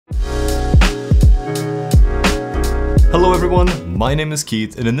Hello everyone, my name is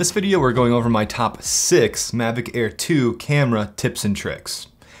Keith, and in this video we're going over my top 6 Mavic Air 2 camera tips and tricks.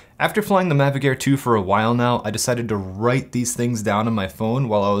 After flying the Mavic Air 2 for a while now, I decided to write these things down on my phone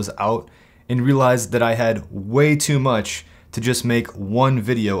while I was out and realized that I had way too much to just make one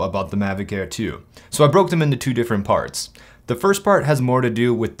video about the Mavic Air 2. So I broke them into 2 different parts. The first part has more to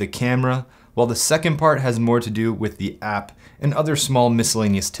do with the camera, while the second part has more to do with the app and other small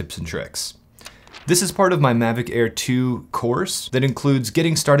miscellaneous tips and tricks. This is part of my Mavic Air 2 course that includes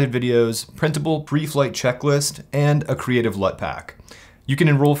getting started videos, printable pre-flight checklist, and a creative LUT pack. You can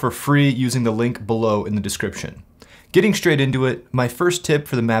enroll for free using the link below in the description. Getting straight into it, my first tip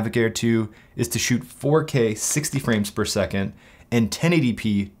for the Mavic Air 2 is to shoot 4K 60 frames per second and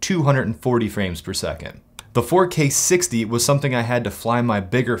 1080p 240 frames per second. The 4K 60 was something I had to fly my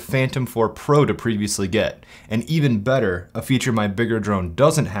bigger Phantom 4 Pro to previously get, and even better, a feature my bigger drone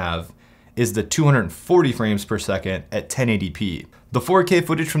doesn't have, is the 240 frames per second at 1080p. The 4K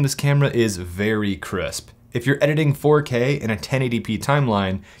footage from this camera is very crisp. If you're editing 4K in a 1080p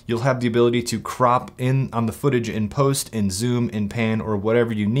timeline, you'll have the ability to crop in on the footage in post, and zoom, and pan, or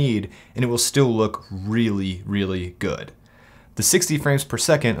whatever you need, and it will still look really, really good. The 60 frames per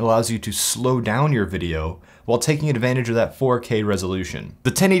second allows you to slow down your video while taking advantage of that 4K resolution.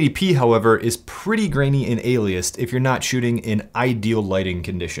 The 1080p, however, is pretty grainy and aliased if you're not shooting in ideal lighting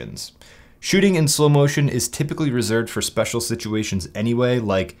conditions. Shooting in slow motion is typically reserved for special situations anyway,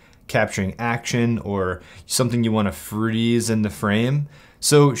 like capturing action or something you want to freeze in the frame.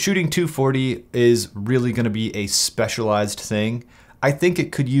 So shooting 240 is really going to be a specialized thing. I think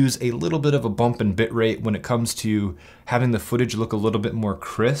it could use a little bit of a bump in bitrate when it comes to having the footage look a little bit more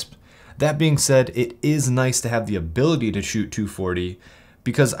crisp. That being said, it is nice to have the ability to shoot 240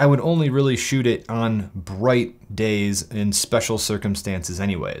 because I would only really shoot it on bright days in special circumstances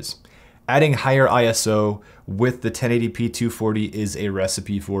anyways. Adding higher ISO with the 1080p 240 is a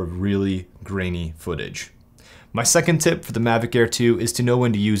recipe for really grainy footage. My second tip for the Mavic Air 2 is to know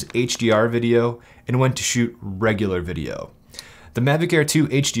when to use HDR video and when to shoot regular video. The Mavic Air 2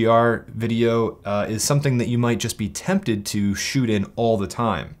 HDR video is something that you might just be tempted to shoot in all the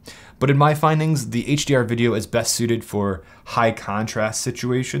time. But in my findings, the HDR video is best suited for high contrast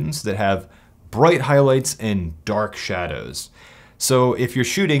situations that have bright highlights and dark shadows. So if you're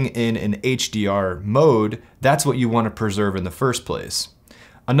shooting in an HDR mode, that's what you want to preserve in the first place.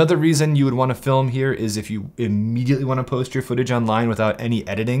 Another reason you would want to film here is if you immediately want to post your footage online without any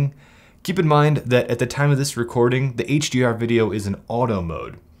editing. Keep in mind that at the time of this recording, the HDR video is in auto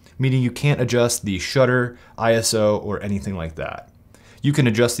mode, meaning you can't adjust the shutter, ISO, or anything like that. You can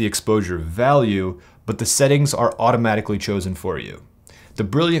adjust the exposure value, but the settings are automatically chosen for you. The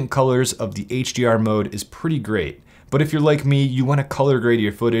brilliant colors of the HDR mode is pretty great, but if you're like me, you want to color grade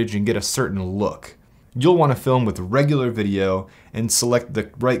your footage and get a certain look. You'll want to film with regular video and select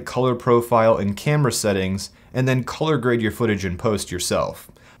the right color profile and camera settings, and then color grade your footage in post yourself.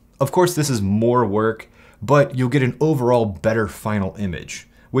 Of course, this is more work, but you'll get an overall better final image.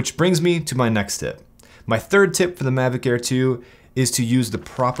 Which brings me to my next tip. My third tip for the Mavic Air 2 is to use the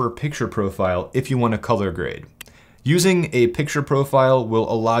proper picture profile if you want to color grade. Using a picture profile will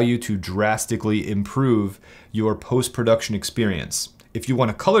allow you to drastically improve your post-production experience. If you want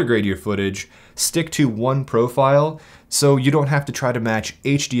to color grade your footage, stick to one profile so you don't have to try to match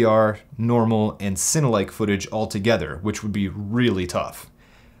HDR, normal, and cinelike footage all together, which would be really tough.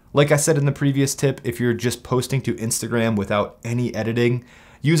 Like I said in the previous tip, if you're just posting to Instagram without any editing,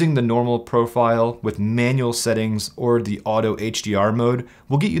 using the normal profile with manual settings or the auto HDR mode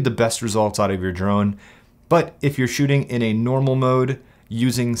will get you the best results out of your drone. But if you're shooting in a normal mode,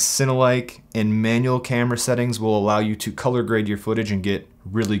 using cinelike and manual camera settings will allow you to color grade your footage and get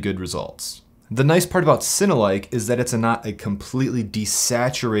really good results. The nice part about cinelike is that it's not a completely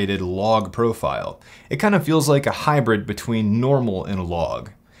desaturated log profile. It kind of feels like a hybrid between normal and log.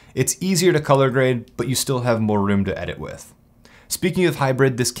 It's easier to color grade, but you still have more room to edit with. Speaking of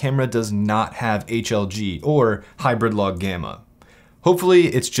hybrid, this camera does not have HLG or hybrid log gamma. Hopefully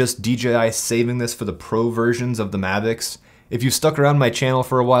it's just DJI saving this for the pro versions of the Mavics. If you've stuck around my channel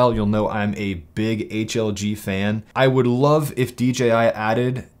for a while, you'll know I'm a big HLG fan. I would love if DJI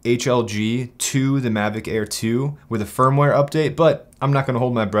added HLG to the Mavic Air 2 with a firmware update, but I'm not gonna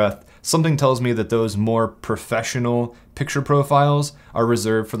hold my breath. Something tells me that those more professional picture profiles are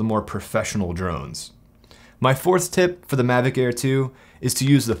reserved for the more professional drones. My fourth tip for the Mavic Air 2 is to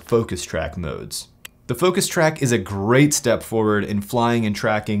use the focus track modes. The focus track is a great step forward in flying and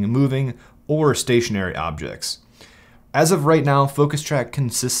tracking moving or stationary objects. As of right now, focus track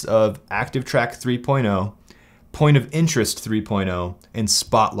consists of Active Track 3.0, Point of Interest 3.0, and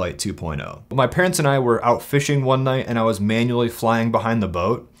Spotlight 2.0. My parents and I were out fishing one night and I was manually flying behind the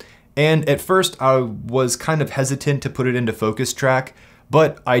boat. And at first I was kind of hesitant to put it into focus track,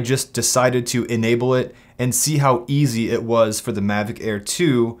 but I just decided to enable it and see how easy it was for the Mavic Air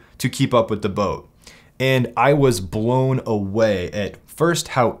 2 to keep up with the boat. And I was blown away at first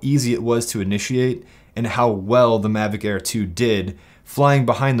how easy it was to initiate and how well the Mavic Air 2 did, flying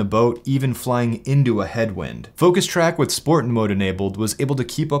behind the boat, even flying into a headwind. Focus track with sport mode enabled was able to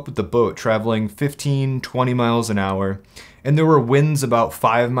keep up with the boat, traveling 15-20 miles an hour. And there were winds about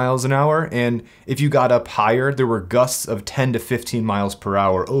 5 miles an hour, and if you got up higher, there were gusts of 10 to 15 miles per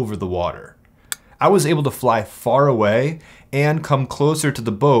hour over the water. I was able to fly far away and come closer to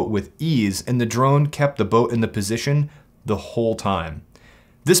the boat with ease, and the drone kept the boat in the position the whole time.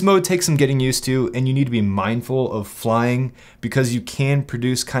 This mode takes some getting used to, and you need to be mindful of flying because you can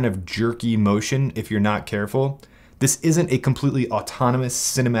produce kind of jerky motion if you're not careful. This isn't a completely autonomous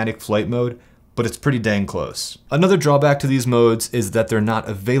cinematic flight mode, but it's pretty dang close. Another drawback to these modes is that they're not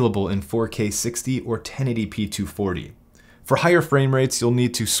available in 4K 60 or 1080p 240. For higher frame rates, you'll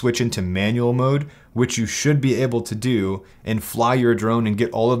need to switch into manual mode, which you should be able to do, and fly your drone and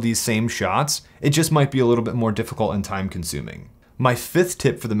get all of these same shots. It just might be a little bit more difficult and time consuming. My fifth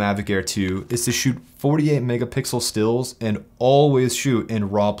tip for the Mavic Air 2 is to shoot 48 megapixel stills and always shoot in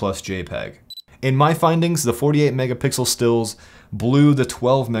RAW plus JPEG. In my findings, the 48 megapixel stills blew the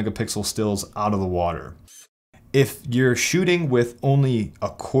 12 megapixel stills out of the water. If you're shooting with only a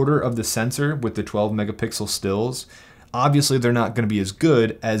quarter of the sensor with the 12 megapixel stills, obviously they're not going to be as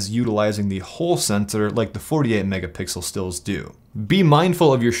good as utilizing the whole sensor like the 48 megapixel stills do. Be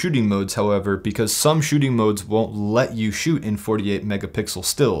mindful of your shooting modes, however, because some shooting modes won't let you shoot in 48 megapixel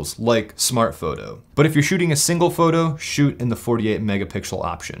stills, like Smart Photo. But if you're shooting a single photo, shoot in the 48 megapixel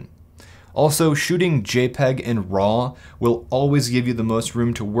option. Also, shooting JPEG and RAW will always give you the most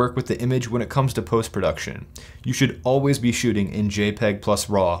room to work with the image when it comes to post-production. You should always be shooting in JPEG plus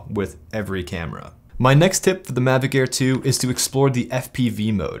RAW with every camera. My next tip for the Mavic Air 2 is to explore the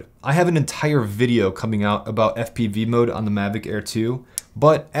FPV mode. I have an entire video coming out about FPV mode on the Mavic Air 2,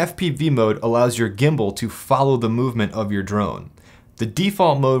 but FPV mode allows your gimbal to follow the movement of your drone. The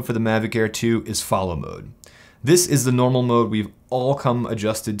default mode for the Mavic Air 2 is follow mode. This is the normal mode we've all come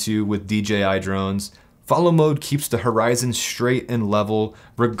adjusted to with DJI drones. Follow mode keeps the horizon straight and level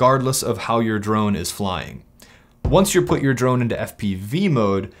regardless of how your drone is flying. Once you put your drone into FPV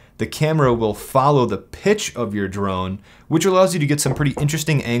mode, the camera will follow the pitch of your drone, which allows you to get some pretty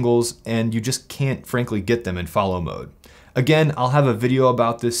interesting angles, and you just can't frankly get them in follow mode. Again, I'll have a video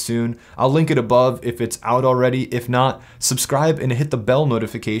about this soon. I'll link it above if it's out already. If not, subscribe and hit the bell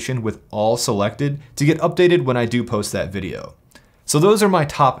notification with all selected to get updated when I do post that video. So those are my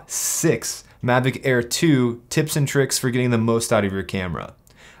top 6 Mavic Air 2 tips and tricks for getting the most out of your camera.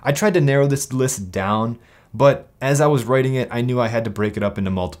 I tried to narrow this list down, but as I was writing it, I knew I had to break it up into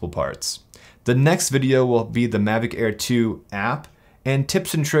multiple parts. The next video will be the Mavic Air 2 app and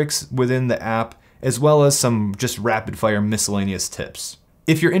tips and tricks within the app, as well as some just rapid fire miscellaneous tips.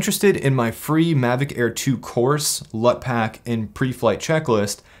 If you're interested in my free Mavic Air 2 course, LUT pack, and pre-flight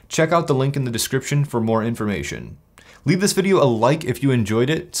checklist, check out the link in the description for more information. Leave this video a like if you enjoyed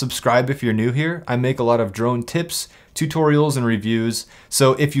it, subscribe if you're new here. I make a lot of drone tips, tutorials, and reviews,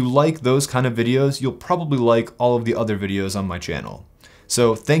 so if you like those kind of videos, you'll probably like all of the other videos on my channel.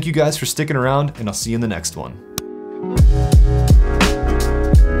 So thank you guys for sticking around, and I'll see you in the next one.